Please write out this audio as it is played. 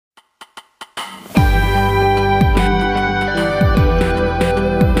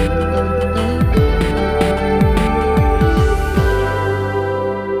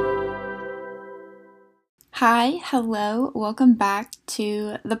Hi, hello, welcome back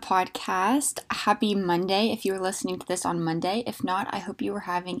to the podcast. Happy Monday if you're listening to this on Monday. If not, I hope you are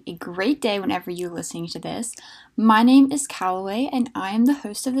having a great day whenever you're listening to this. My name is Callaway and I am the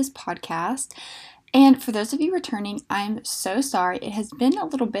host of this podcast. And for those of you returning, I'm so sorry. It has been a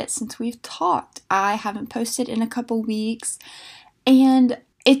little bit since we've talked. I haven't posted in a couple weeks and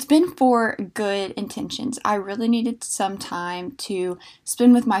it's been for good intentions. I really needed some time to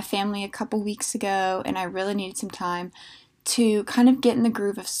spend with my family a couple weeks ago, and I really needed some time to kind of get in the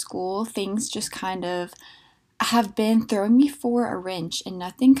groove of school. Things just kind of have been throwing me for a wrench, and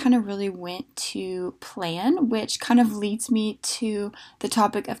nothing kind of really went to plan, which kind of leads me to the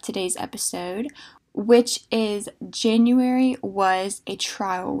topic of today's episode, which is January was a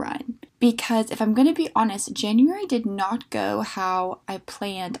trial run. Because if I'm going to be honest, January did not go how I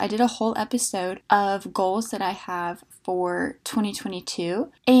planned. I did a whole episode of goals that I have for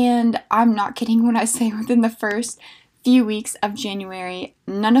 2022, and I'm not kidding when I say within the first few weeks of January,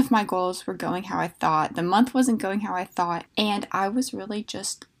 none of my goals were going how I thought. The month wasn't going how I thought, and I was really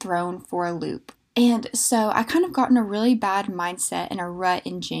just thrown for a loop. And so I kind of got in a really bad mindset and a rut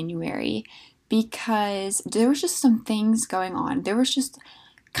in January because there was just some things going on. There was just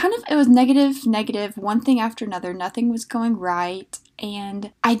it was negative, one thing after another. Nothing was going right,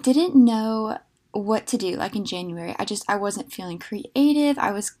 and I didn't know what to do. Like in January, I wasn't feeling creative.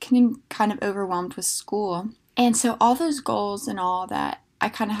 I was kind of overwhelmed with school. And so all those goals and all that I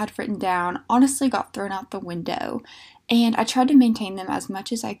kind of had written down honestly got thrown out the window. And I tried to maintain them as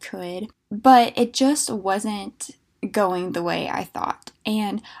much as I could, but it just wasn't going the way I thought.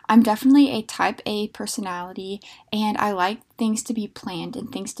 And I'm definitely a type A personality, and I like things to be planned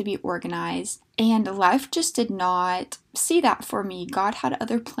and things to be organized. And life just did not see that for me. God had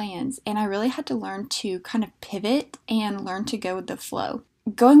other plans, and I really had to learn to kind of pivot and learn to go with the flow.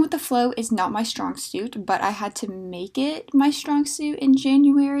 Going with the flow is not my strong suit, but I had to make it my strong suit in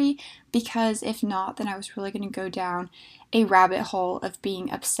January, because if not, then I was really going to go down a rabbit hole of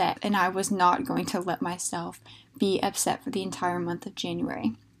being upset, and I was not going to let myself be upset for the entire month of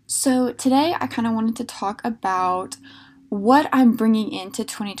January. So today I kind of wanted to talk about what I'm bringing into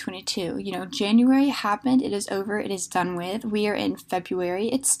 2022. January happened, it is over, it is done with. We are in February.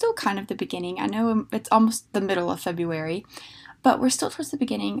 It's still kind of the beginning. I know it's almost the middle of February, but we're still towards the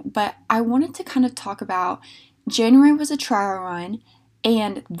beginning. But I wanted to kind of talk about January was a trial run,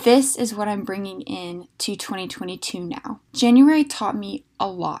 and this is what I'm bringing in to 2022 now. January taught me a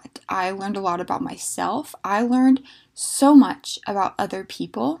lot. I learned a lot about myself. I learned so much about other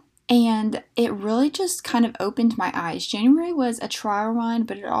people, and it really just kind of opened my eyes. January was a trial run,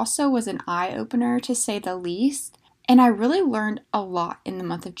 but it also was an eye-opener, to say the least. And I really learned a lot in the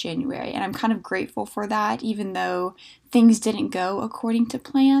month of January, and I'm kind of grateful for that, even though things didn't go according to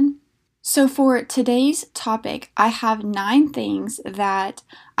plan. So for today's topic, I have 9 things that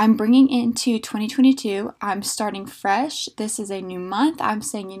I'm bringing into 2022. I'm starting fresh. This is a new month. I'm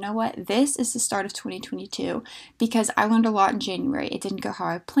saying, you know what? This is the start of 2022, because I learned a lot in January. It didn't go how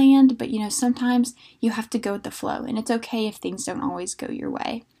I planned, but sometimes you have to go with the flow, and it's okay if things don't always go your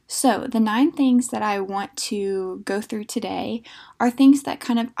way. So the 9 things that I want to go through today are things that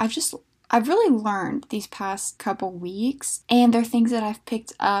I've really learned these past couple weeks, and they're things that I've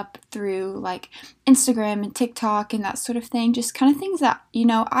picked up through like Instagram and TikTok and that sort of thing. Just kind of things that,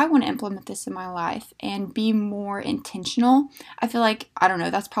 I want to implement this in my life and be more intentional. I feel like, I don't know,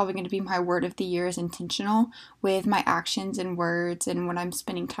 that's probably going to be my word of the year, is intentional with my actions and words and when I'm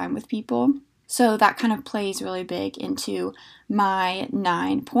spending time with people. So that kind of plays really big into my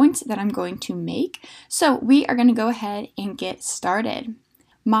 9 points that I'm going to make. So we are going to go ahead and get started.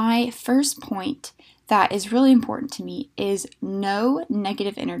 My first point that is really important to me is no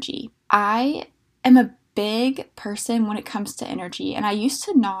negative energy. I am a big person when it comes to energy, and I used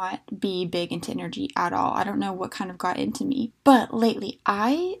to not be big into energy at all. I don't know what kind of got into me, but lately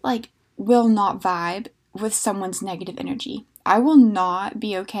I will not vibe with someone's negative energy. I will not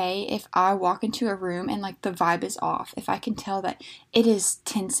be okay if I walk into a room and the vibe is off. If I can tell that it is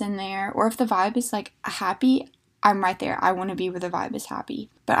tense in there, or if the vibe is happy, I'm right there. I want to be where the vibe is happy.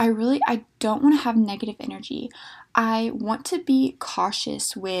 But I don't want to have negative energy. I want to be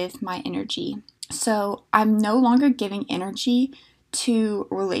cautious with my energy. So I'm no longer giving energy to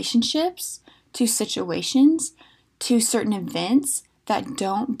relationships, to situations, to certain events that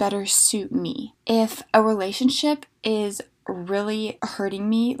don't better suit me. If a relationship is really hurting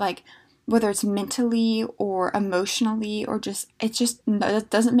me, whether it's mentally or emotionally, or it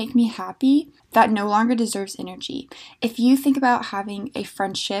doesn't make me happy, that no longer deserves energy. If you think about having a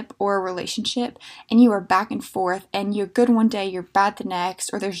friendship or a relationship and you are back and forth and you're good one day, you're bad the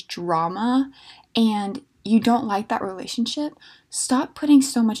next, or there's drama, and you don't like that relationship, stop putting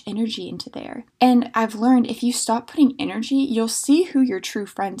so much energy into there. And I've learned if you stop putting energy, you'll see who your true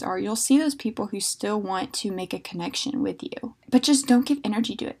friends are. You'll see those people who still want to make a connection with you. But just don't give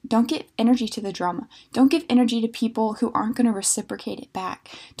energy to it. Don't give energy to the drama. Don't give energy to people who aren't going to reciprocate it back.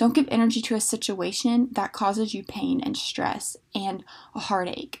 Don't give energy to a situation that causes you pain and stress and a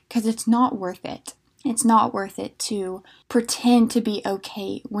heartache, because it's not worth it. It's not worth it to pretend to be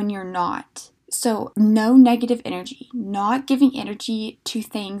okay when you're not. So no negative energy, not giving energy to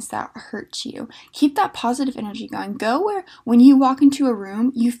things that hurt you. Keep that positive energy going. Go where when you walk into a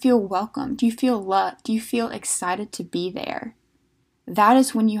room, you feel welcomed, you feel loved, you feel excited to be there. That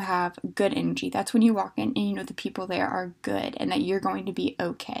is when you have good energy. That's when you walk in and you know the people there are good and that you're going to be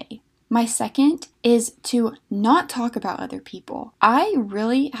okay. My second is to not talk about other people. I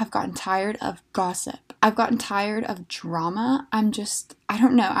really have gotten tired of gossip. I've gotten tired of drama. I'm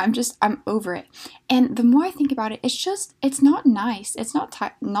over it. And the more I think about it, it's not nice. It's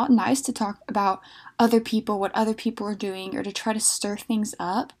not nice to talk about other people, what other people are doing, or to try to stir things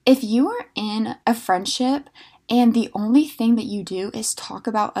up. If you are in a friendship and the only thing that you do is talk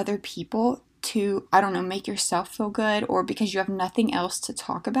about other people to, make yourself feel good, or because you have nothing else to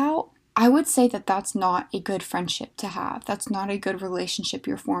talk about, I would say that that's not a good friendship to have. That's not a good relationship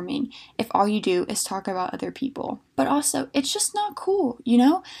you're forming if all you do is talk about other people. But also, it's just not cool,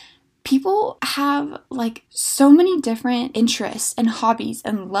 People have so many different interests and hobbies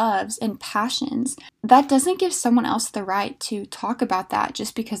and loves and passions. That doesn't give someone else the right to talk about that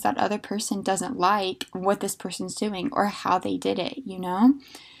just because that other person doesn't like what this person's doing or how they did it,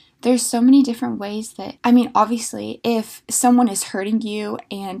 There's so many different ways that, obviously, if someone is hurting you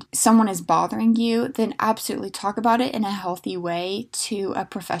and someone is bothering you, then absolutely talk about it in a healthy way to a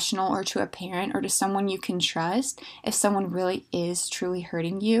professional or to a parent or to someone you can trust if someone really is truly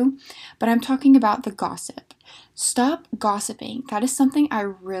hurting you. But I'm talking about the gossip. Stop gossiping. That is something I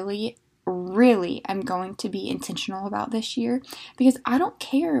really am going to be intentional about this year, because I don't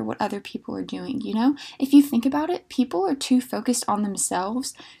care what other people are doing, If you think about it, people are too focused on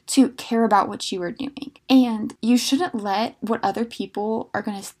themselves to care about what you are doing. And you shouldn't let what other people are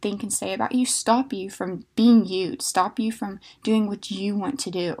going to think and say about you stop you from being you, stop you from doing what you want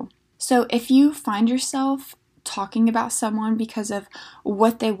to do. So if you find yourself talking about someone because of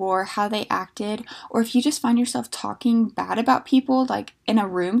what they wore, how they acted, or if you just find yourself talking bad about people in a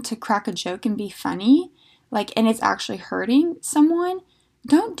room to crack a joke and be funny, and it's actually hurting someone,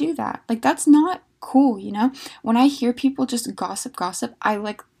 don't do that. That's not cool, When I hear people just gossip,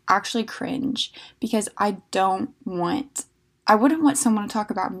 I actually cringe, because I wouldn't want someone to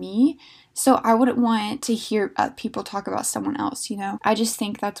talk about me, so I wouldn't want to hear people talk about someone else, I just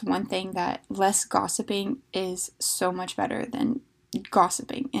think that's one thing that less gossiping is so much better than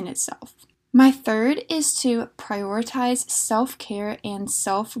gossiping in itself. My third is to prioritize self-care and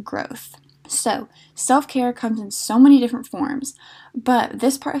self-growth. So, self-care comes in so many different forms, but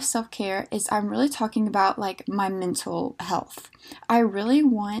this part of self-care is I'm really talking about my mental health. I really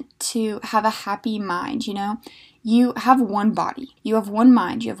want to have a happy mind, You have one body, you have one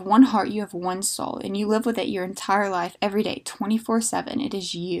mind, you have one heart, you have one soul, and you live with it your entire life, every day, 24/7. It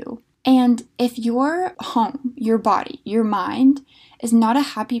is you. And if your home, your body, your mind is not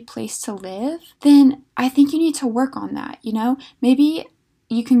a happy place to live, then I think you need to work on that, Maybe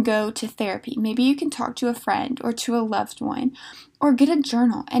you can go to therapy. Maybe you can talk to a friend or to a loved one, or get a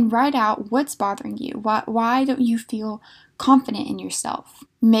journal and write out what's bothering you. Why don't you feel confident in yourself?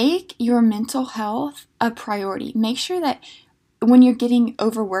 Make your mental health a priority. Make sure that when you're getting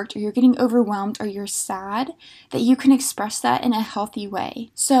overworked or you're getting overwhelmed or you're sad, that you can express that in a healthy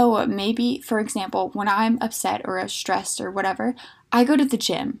way. So maybe, for example, when I'm upset or stressed or whatever, I go to the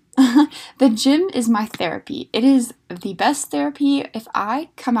gym. The gym is my therapy. It is the best therapy. If I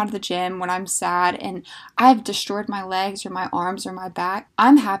come out of the gym when I'm sad and I've destroyed my legs or my arms or my back,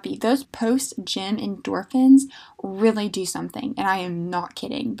 I'm happy. Those post-gym endorphins really do something, and I am not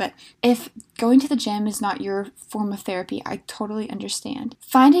kidding. But if going to the gym is not your form of therapy, I totally understand.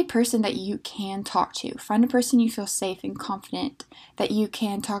 Find a person that you can talk to. Find a person you feel safe and confident that you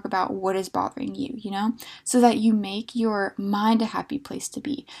can talk about what is bothering you, so that you make your mind a happy place to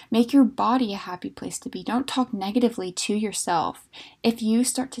be. Make your body a happy place to be. Don't talk negatively to yourself. If you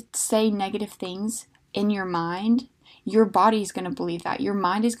start to say negative things in your mind, your body is going to believe that. Your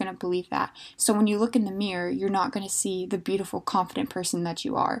mind is going to believe that. So when you look in the mirror, you're not going to see the beautiful, confident person that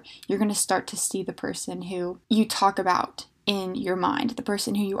you are. You're going to start to see the person who you talk about in your mind, the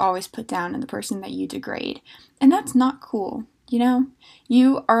person who you always put down, and the person that you degrade. And that's not cool.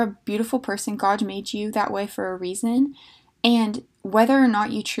 You are a beautiful person. God made you that way for a reason. And whether or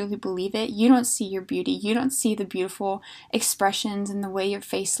not you truly believe it, you don't see your beauty. You don't see the beautiful expressions and the way your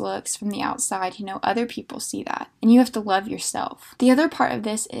face looks from the outside. Other people see that. And you have to love yourself. The other part of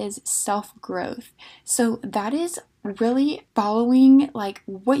this is self-growth. So that is really following like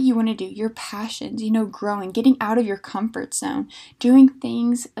what you want to do, your passions, growing, getting out of your comfort zone, doing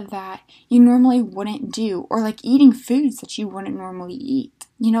things that you normally wouldn't do, or like eating foods that you wouldn't normally eat.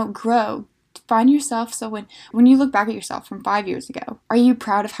 Grow. Find yourself. So when you look back at yourself from 5 years ago, are you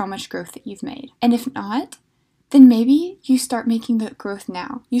proud of how much growth that you've made? And if not, then maybe you start making the growth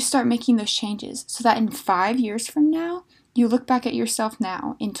now. You start making those changes so that in 5 years from now, you look back at yourself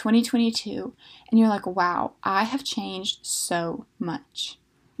now in 2022 and you're like, wow, I have changed so much.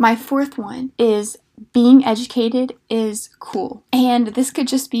 My fourth one is being educated is cool. And this could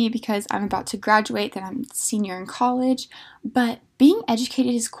just be because I'm about to graduate, that I'm a senior in college, but being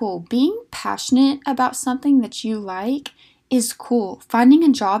educated is cool. Being passionate about something that you like is cool. Finding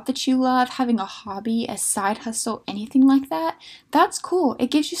a job that you love, having a hobby, a side hustle, anything like that, that's cool. It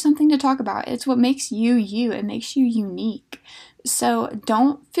gives you something to talk about. It's what makes you you. It makes you unique. So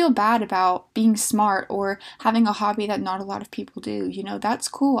don't feel bad about being smart or having a hobby that not a lot of people do. That's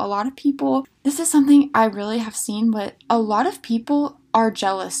cool. A lot of people, this is something I really have seen, but a lot of people are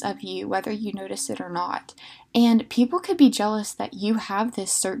jealous of you, whether you notice it or not. And people could be jealous that you have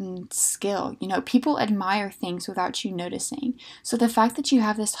this certain skill. People admire things without you noticing. So the fact that you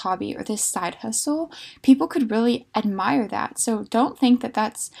have this hobby or this side hustle, people could really admire that. So don't think that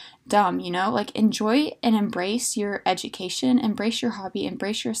that's dumb, like enjoy and embrace your education, embrace your hobby,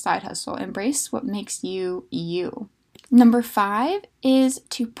 embrace your side hustle, embrace what makes you you. Number 5 is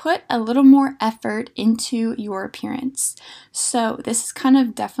to put a little more effort into your appearance. So this is kind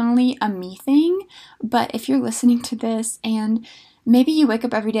of definitely a me thing, but if you're listening to this and maybe you wake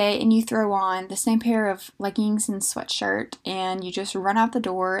up every day and you throw on the same pair of leggings and sweatshirt and you just run out the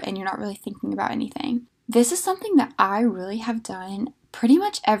door and you're not really thinking about anything. This is something that I really have done pretty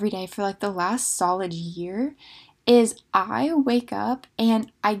much every day for like the last solid year. Is I wake up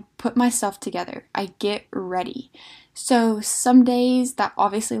and I put myself together. I get ready. So some days that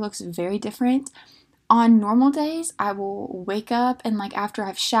obviously looks very different. On normal days, I will wake up and like after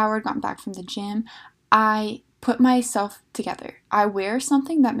I've showered, gotten back from the gym, I put myself together. I wear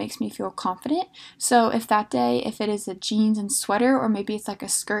something that makes me feel confident. So if it is a jeans and sweater, or maybe it's like a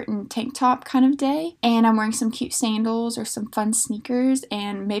skirt and tank top kind of day, and I'm wearing some cute sandals or some fun sneakers,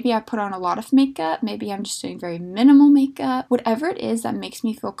 and maybe I put on a lot of makeup, maybe I'm just doing very minimal makeup, whatever it is that makes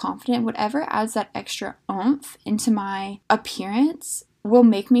me feel confident, whatever adds that extra oomph into my appearance will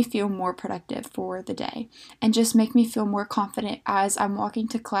make me feel more productive for the day and just make me feel more confident as I'm walking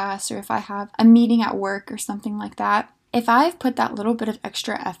to class or if I have a meeting at work or something like that. If I've put that little bit of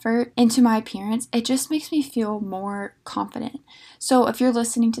extra effort into my appearance, it just makes me feel more confident. So if you're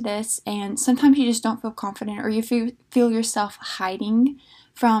listening to this and sometimes you just don't feel confident or you feel yourself hiding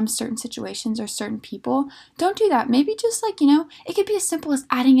from certain situations or certain people, don't do that. Maybe just it could be as simple as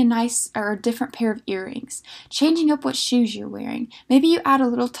adding a nice or a different pair of earrings, changing up what shoes you're wearing. Maybe you add a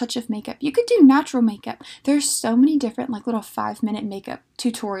little touch of makeup. You could do natural makeup. There's so many different little 5-minute makeup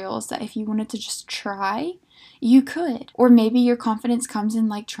tutorials that if you wanted to just try, you could. Or maybe your confidence comes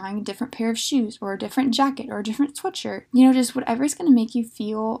in trying a different pair of shoes or a different jacket or a different sweatshirt. Just whatever's going to make you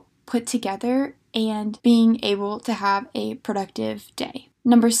feel put together and being able to have a productive day.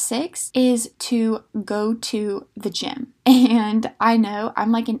 Number 6 is to go to the gym. And I know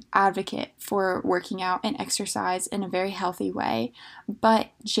I'm an advocate for working out and exercise in a very healthy way, but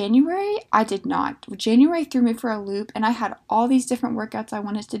January I did not. January threw me for a loop and I had all these different workouts I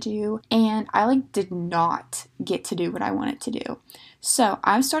wanted to do and I did not get to do what I wanted to do. So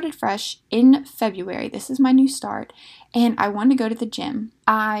I started fresh in February. This is my new start and I wanted to go to the gym.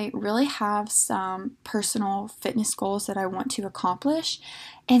 I really have some personal fitness goals that I want to accomplish.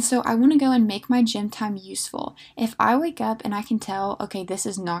 And so I want to go and make my gym time useful. If I wake up and I can tell, okay, this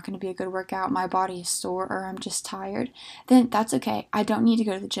is not going to be a good workout, my body is sore or I'm just tired, then that's okay. I don't need to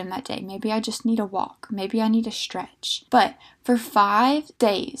go to the gym that day. Maybe I just need a walk. Maybe I need a stretch. But for 5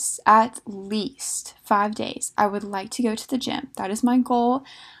 days, at least 5 days, I would like to go to the gym. That is my goal.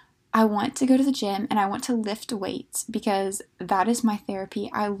 I want to go to the gym and I want to lift weights because that is my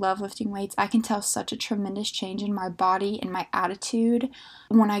therapy. I love lifting weights. I can tell such a tremendous change in my body and my attitude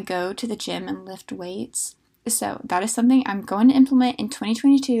when I go to the gym and lift weights. So that is something I'm going to implement in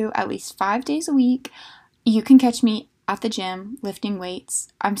 2022, at least 5 days a week. You can catch me at the gym lifting weights.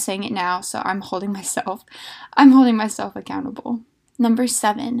 I'm saying it now, so I'm holding myself accountable. Number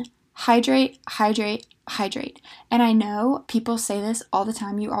 7, hydrate, hydrate, hydrate. And I know people say this all the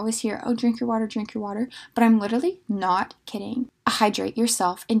time. You always hear, oh, drink your water, but I'm literally not kidding. Hydrate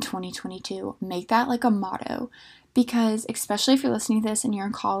yourself in 2022. Make that like a motto. Because especially if you're listening to this and you're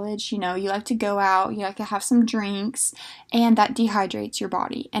in college, you like to go out, you like to have some drinks, and that dehydrates your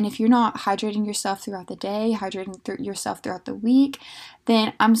body. And if you're not hydrating yourself throughout the day, yourself throughout the week,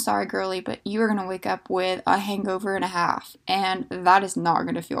 then I'm sorry, girly, but you are going to wake up with a hangover and a half, and that is not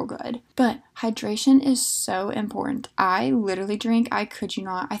going to feel good. But hydration is so important. I literally drink, I kid you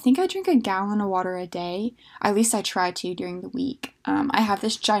not, I think I drink a gallon of water a day. At least I try to during the week. I have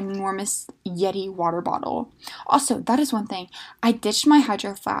this ginormous Yeti water bottle. Also, that is one thing. I ditched my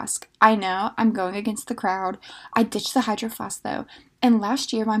hydro flask. I know I'm going against the crowd. I ditched the hydro flask though. And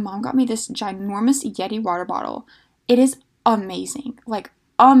last year, my mom got me this ginormous Yeti water bottle. It is amazing. Like,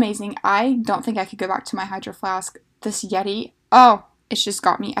 amazing. I don't think I could go back to my hydro flask. This Yeti, oh, it's just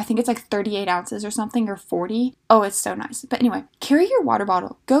got me. I think it's like 38 ounces or something, or 40. Oh, it's so nice. But anyway, carry your water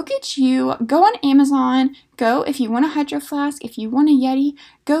bottle. Go on Amazon. If you want a hydro flask, if you want a Yeti,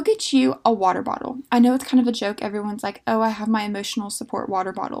 go get you a water bottle. I know it's kind of a joke. Everyone's like, oh, I have my emotional support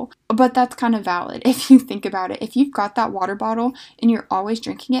water bottle. But that's kind of valid if you think about it. If you've got that water bottle and you're always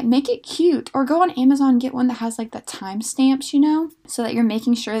drinking it, make it cute. Or go on Amazon and get one that has like the timestamps, so that you're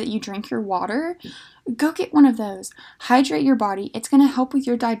making sure that you drink your water. Go get one of those. Hydrate your body. It's going to help with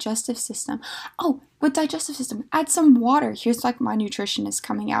your digestive system. Oh, with digestive system, add some water. Here's like my nutritionist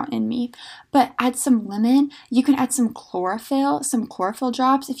coming out in me. But add some lemon. You can add some chlorophyll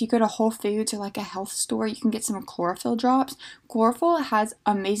drops. If you go to Whole Foods or like a health store, you can get some chlorophyll drops. Chlorophyll has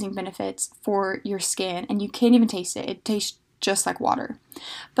amazing benefits for your skin, and you can't even taste it. It tastes just like water.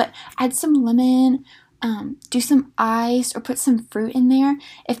 But add some lemon. Do some ice or put some fruit in there.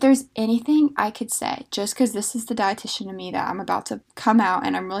 If there's anything I could say, just because this is the dietitian in me that I'm about to come out,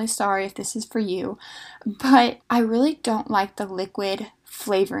 and I'm really sorry if this is for you, but I really don't like the liquid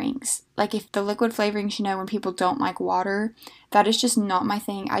flavorings. Like if the liquid flavorings, when people don't like water, that is just not my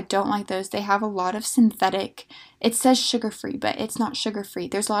thing. I don't like those. They have a lot of synthetic, it says sugar-free, but it's not sugar-free.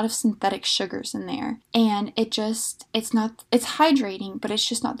 There's a lot of synthetic sugars in there. And it's hydrating, but it's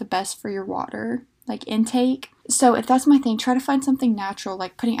just not the best for your water intake. So if that's my thing, try to find something natural,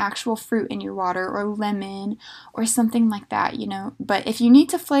 like putting actual fruit in your water or lemon or something like that, But if you need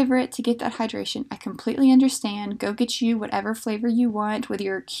to flavor it to get that hydration, I completely understand. Go get you whatever flavor you want with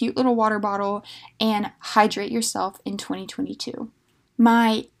your cute little water bottle and hydrate yourself in 2022.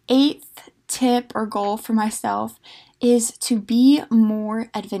 My 8th tip or goal for myself is to be more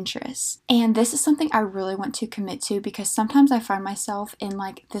adventurous. And this is something I really want to commit to, because sometimes I find myself in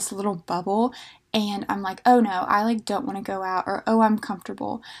like this little bubble and I'm like, oh no, I don't want to go out, or oh, I'm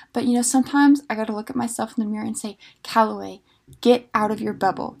comfortable. But sometimes I got to look at myself in the mirror and say, Callaway, get out of your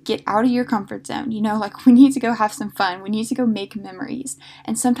bubble, get out of your comfort zone. We need to go have some fun. We need to go make memories.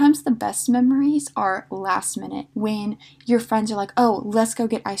 And sometimes the best memories are last minute, when your friends are like, oh, let's go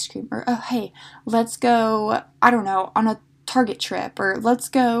get ice cream, or oh, hey, let's go, I don't know, on a Target trip, or let's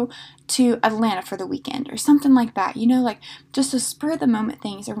go to Atlanta for the weekend, or something like that. Just the spur of the moment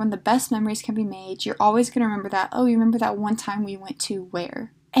things are when the best memories can be made. You're always going to remember that. Oh, you remember that one time we went to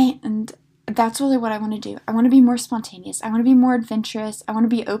where? And that's really what I want to do. I want to be more spontaneous. I want to be more adventurous. I want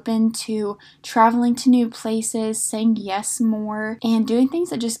to be open to traveling to new places, saying yes more, and doing things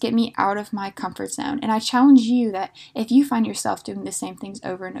that just get me out of my comfort zone. And I challenge you that if you find yourself doing the same things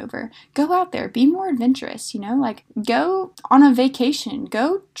over and over, go out there, be more adventurous, go on a vacation,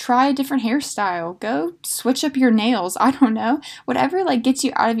 go try a different hairstyle, go switch up your nails. I don't know, whatever gets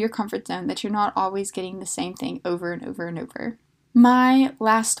you out of your comfort zone, that you're not always getting the same thing over and over and over. My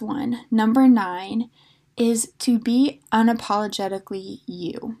last one, number 9, is to be unapologetically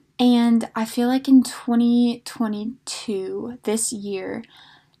you. And I feel like in 2022, this year,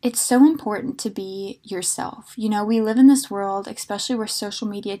 it's so important to be yourself. We live in this world, especially where social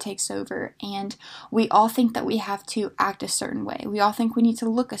media takes over, and we all think that we have to act a certain way. We all think we need to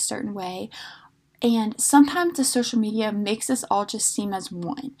look a certain way. And sometimes the social media makes us all just seem as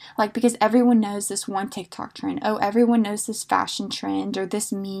one. Because everyone knows this one TikTok trend. Oh, everyone knows this fashion trend or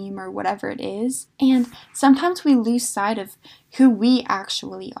this meme or whatever it is. And sometimes we lose sight of who we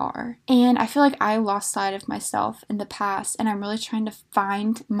actually are. And I feel like I lost sight of myself in the past, and I'm really trying to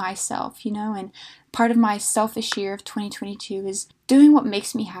find myself, and part of my selfish year of 2022 is doing what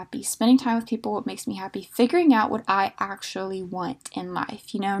makes me happy, spending time with people what makes me happy, figuring out what I actually want in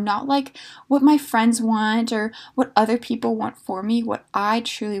life, not what my friends want or what other people want for me, what I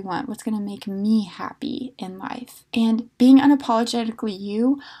truly want, what's going to make me happy in life. And being unapologetically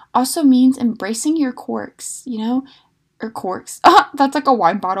you also means embracing your quirks, or quirks. That's like a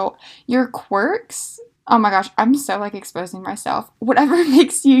wine bottle. Your quirks. Oh my gosh, I'm so like exposing myself. Whatever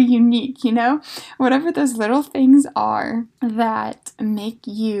makes you unique, you know? Whatever those little things are that make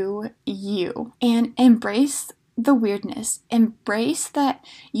you you. And embrace the weirdness. Embrace that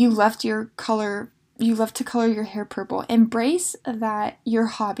you left your color. You love to color your hair purple. Embrace that your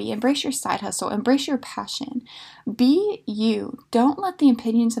hobby. Embrace your side hustle. Embrace your passion. Be you. Don't let the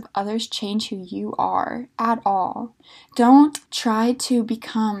opinions of others change who you are at all. Don't try to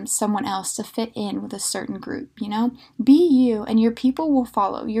become someone else to fit in with a certain group, you know? Be you and your people will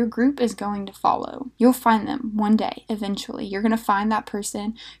follow. Your group is going to follow. You'll find them one day, eventually. You're going to find that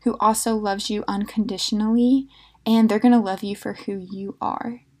person who also loves you unconditionally, and they're going to love you for who you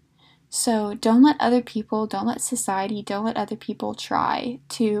are. So don't let other people, don't let society, don't let other people try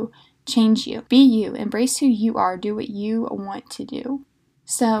to change you. Be you. Embrace who you are. Do what you want to do.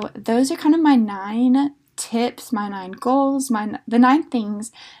 So those are kind of my 9 tips, my 9 goals, the 9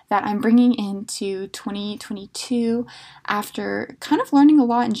 things that I'm bringing into 2022 after kind of learning a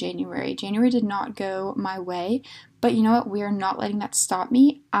lot in January. January did not go my way, but you know what? We are not letting that stop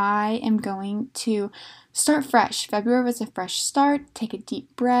me. I am going to start fresh. February was a fresh start. Take a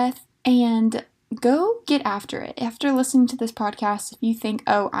deep breath and go get after it. After listening to this podcast, if you think,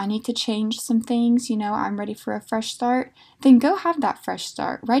 oh, I need to change some things, you know, I'm ready for a fresh start, then go have that fresh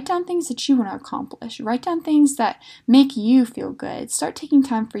start. Write down things that you want to accomplish. Write down things that make you feel good. Start taking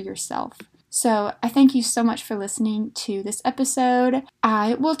time for yourself. So I thank you so much for listening to this episode.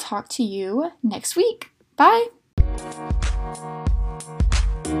 I will talk to you next week. Bye.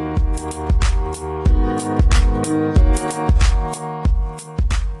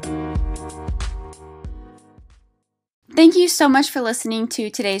 Thank you so much for listening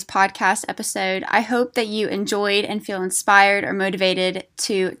to today's podcast episode. I hope that you enjoyed and feel inspired or motivated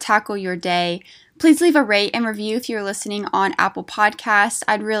to tackle your day. Please leave a rate and review if you're listening on Apple Podcasts.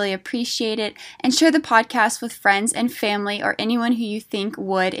 I'd really appreciate it. And share the podcast with friends and family or anyone who you think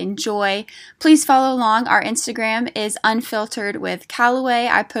would enjoy. Please follow along. Our Instagram is Unfiltered with Callaway.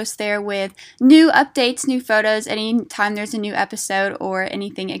 I post there with new updates, new photos, anytime there's a new episode or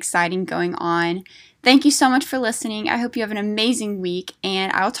anything exciting going on. Thank you so much for listening. I hope you have an amazing week,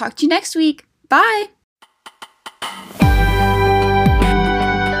 and I'll talk to you next week. Bye!